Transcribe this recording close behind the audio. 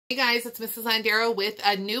Hey guys, it's Mrs. Landero with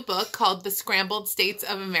a new book called The Scrambled States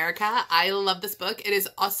of America. I love this book. It is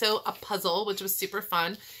also a puzzle, which was super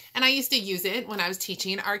fun. And I used to use it when I was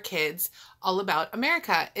teaching our kids all about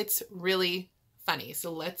America. It's really funny.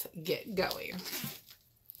 So let's get going.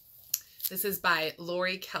 This is by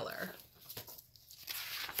Lori Keller.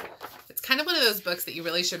 It's kind of one of those books that you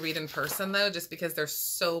really should read in person though, just because there's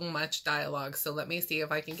so much dialogue. So let me see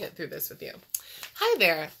if I can get through this with you. Hi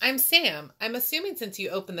there, I'm Sam. I'm assuming since you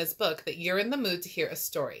opened this book that you're in the mood to hear a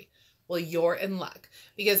story. Well, you're in luck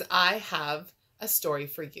because I have a story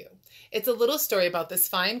for you. It's a little story about this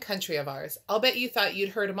fine country of ours. I'll bet you thought you'd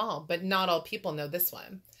heard them all, but not all people know this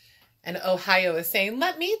one. And Ohio is saying,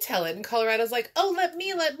 let me tell it. And Colorado's like, oh, let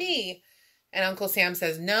me. And Uncle Sam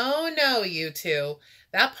says, no, you two.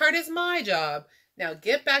 That part is my job. Now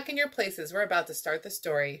get back in your places. We're about to start the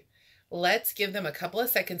story. Let's give them a couple of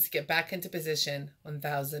seconds to get back into position.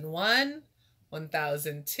 1001,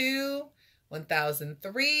 1002,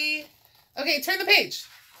 1003. Okay, turn the page.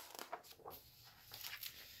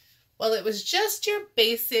 Well, it was just your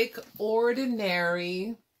basic,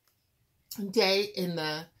 ordinary day in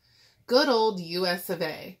the good old US of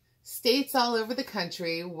A. States all over the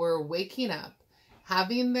country were waking up,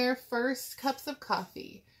 having their first cups of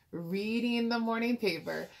coffee, reading the morning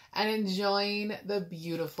paper, and enjoying the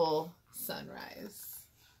beautiful sunrise.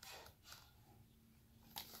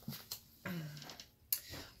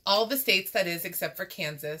 All the states, that is, except for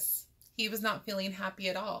Kansas. He was not feeling happy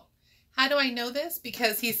at all. How do I know this?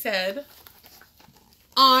 Because he said,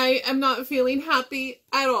 I am not feeling happy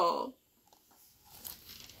at all.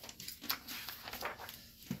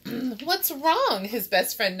 What's wrong? His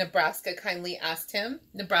best friend Nebraska kindly asked him.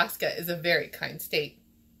 Nebraska is a very kind state.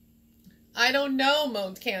 I don't know,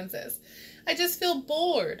 moaned Kansas. I just feel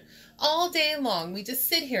bored. All day long, we just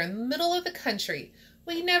sit here in the middle of the country.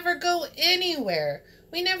 We never go anywhere.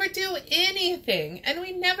 We never do anything. And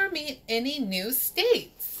we never meet any new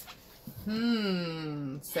states.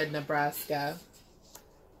 Said Nebraska.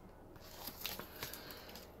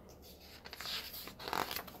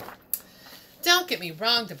 Don't get me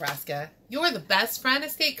wrong, Nebraska. You're the best friend a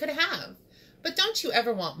state could have. But don't you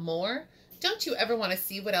ever want more? Don't you ever want to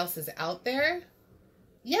see what else is out there?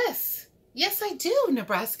 Yes, I do,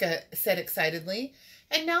 Nebraska said excitedly.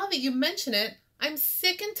 And now that you mention it, I'm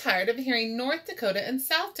sick and tired of hearing North Dakota and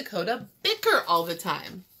South Dakota bicker all the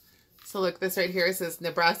time. So look, this right here says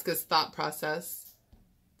Nebraska's thought process.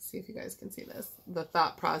 Let's see if you guys can see this. The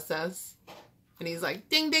thought process. And he's like,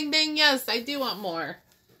 ding, ding, ding, yes, I do want more.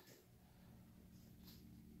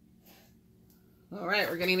 All right,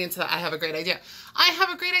 we're getting into I have a great idea. I have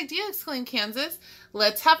a great idea, exclaimed Kansas.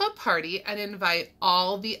 Let's have a party and invite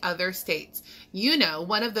all the other states. You know,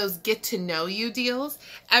 one of those get-to-know-you deals.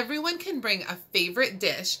 Everyone can bring a favorite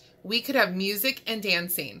dish. We could have music and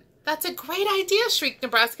dancing. That's a great idea, shrieked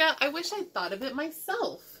Nebraska. I wish I'd thought of it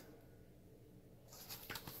myself.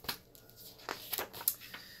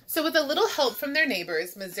 So with a little help from their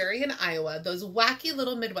neighbors, Missouri and Iowa, those wacky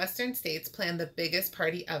little Midwestern states planned the biggest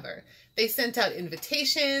party ever. They sent out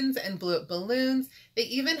invitations and blew up balloons. They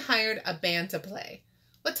even hired a band to play.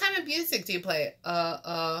 What type of music do you play?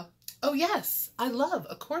 Oh yes, I love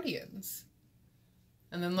accordions.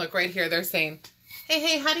 And then look right here, they're saying,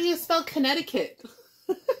 hey, how do you spell Connecticut?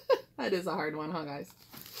 That is a hard one, huh, guys?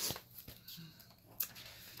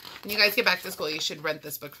 When you guys get back to school, you should rent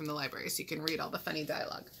this book from the library so you can read all the funny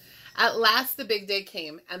dialogue. At last, the big day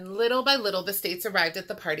came, and little by little, the states arrived at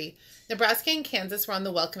the party. Nebraska and Kansas were on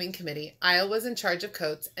the welcoming committee. Iowa was in charge of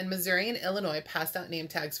coats, and Missouri and Illinois passed out name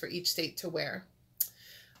tags for each state to wear.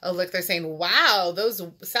 Oh, look, they're saying, wow, those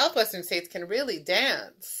southwestern states can really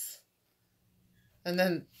dance. And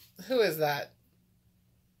then, who is that?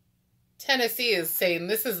 Tennessee is saying,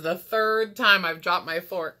 this is the third time I've dropped my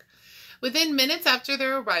fork. Within minutes after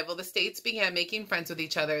their arrival, the states began making friends with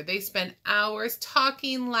each other. They spent hours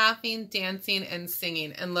talking, laughing, dancing, and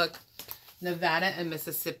singing. And look, Nevada and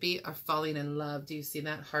Mississippi are falling in love. Do you see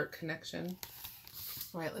that heart connection?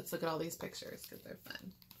 All right, let's look at all these pictures because they're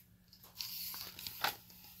fun.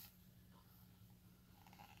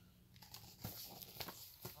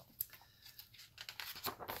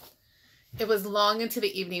 It was long into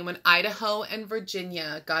the evening when Idaho and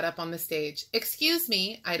Virginia got up on the stage. Excuse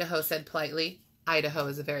me, Idaho said politely. Idaho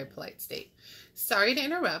is a very polite state. Sorry to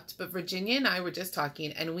interrupt, but Virginia and I were just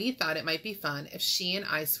talking, and we thought it might be fun if she and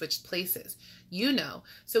I switched places, you know,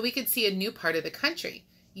 so we could see a new part of the country.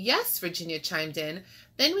 Yes, Virginia chimed in.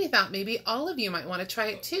 Then we thought maybe all of you might want to try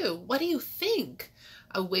it too. What do you think?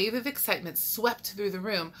 A wave of excitement swept through the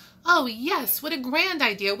room. Oh, yes, what a grand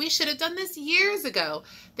idea. We should have done this years ago.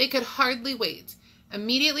 They could hardly wait.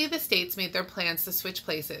 Immediately, the states made their plans to switch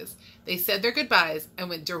places. They said their goodbyes and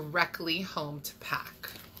went directly home to pack.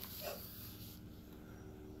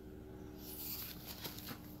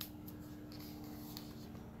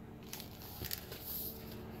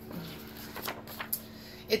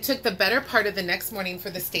 It took the better part of the next morning for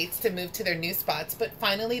the states to move to their new spots, but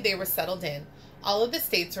finally they were settled in. All of the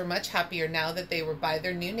states were much happier now that they were by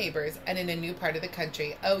their new neighbors and in a new part of the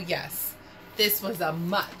country. Oh yes, this was a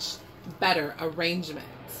much better arrangement.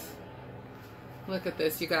 Look at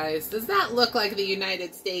this, you guys. Does that look like the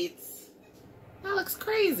United States? That looks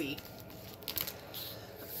crazy.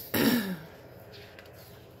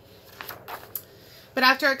 But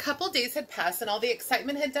after a couple days had passed and all the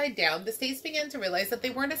excitement had died down, the states began to realize that they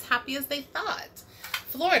weren't as happy as they thought.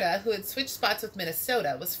 Florida, who had switched spots with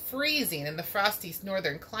Minnesota, was freezing in the frosty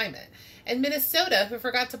northern climate. And Minnesota, who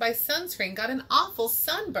forgot to buy sunscreen, got an awful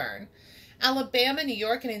sunburn. Alabama, New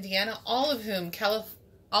York, and Indiana, all of whom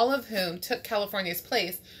took California's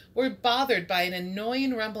place, were bothered by an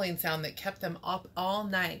annoying rumbling sound that kept them up all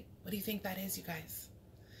night. What do you think that is, you guys?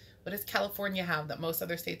 What does California have that most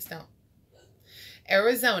other states don't?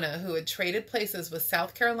 Arizona, who had traded places with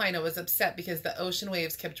South Carolina, was upset because the ocean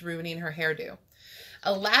waves kept ruining her hairdo.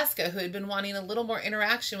 Alaska, who had been wanting a little more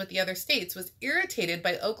interaction with the other states, was irritated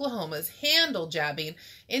by Oklahoma's handle jabbing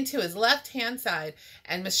into his left-hand side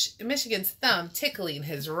and Michigan's thumb tickling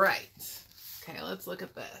his right. Okay, let's look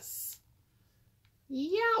at this.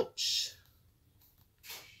 Youch.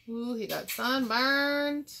 Ooh, he got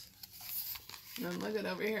sunburned. And look at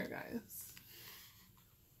over here, guys.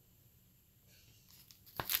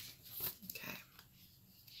 Okay.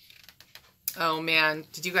 Oh, man.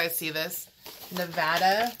 Did you guys see this?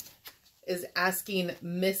 Nevada is asking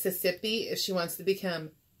Mississippi if she wants to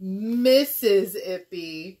become Mrs.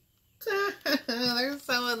 Ippy. They're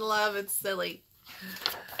so in love. It's silly.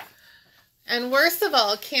 And worst of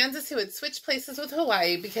all, Kansas, who had switched places with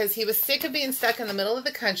Hawaii because he was sick of being stuck in the middle of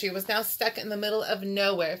the country, was now stuck in the middle of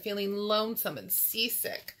nowhere, feeling lonesome and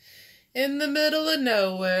seasick. In the middle of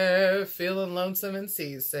nowhere, feeling lonesome and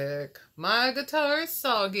seasick. My guitar is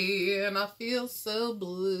soggy and I feel so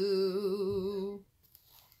blue.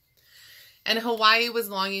 And Hawaii was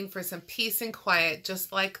longing for some peace and quiet,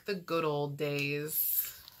 just like the good old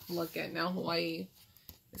days. Look at now, Hawaii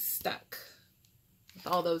is stuck with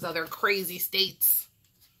all those other crazy states.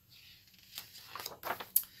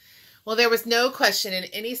 Well, there was no question in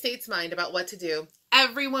any state's mind about what to do.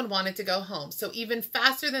 Everyone wanted to go home. So even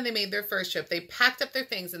faster than they made their first trip, they packed up their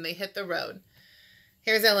things and they hit the road.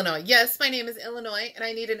 Here's Illinois. Yes, my name is Illinois and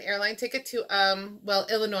I need an airline ticket to, well,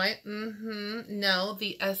 Illinois. No,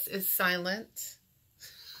 the S is silent.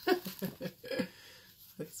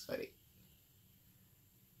 That's funny.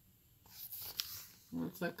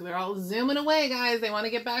 Looks like they're all zooming away, guys. They want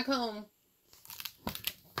to get back home.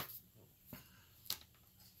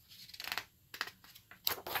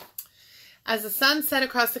 As the sun set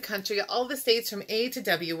across the country, all the states from A to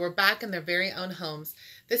W were back in their very own homes.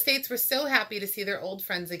 The states were so happy to see their old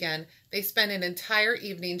friends again. They spent an entire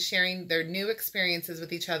evening sharing their new experiences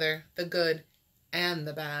with each other, the good and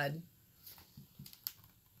the bad.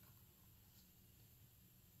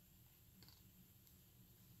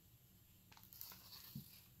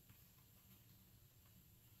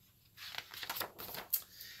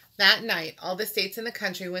 That night, all the states in the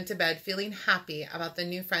country went to bed feeling happy about the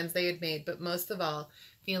new friends they had made, but most of all,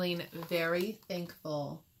 feeling very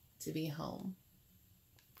thankful to be home.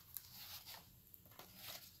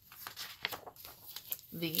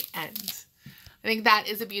 The end. I think that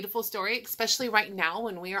is a beautiful story, especially right now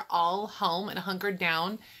when we are all home and hunkered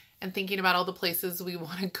down and thinking about all the places we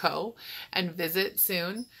want to go and visit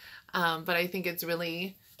soon. But I think it's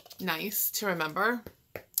really nice to remember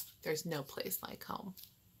there's no place like home.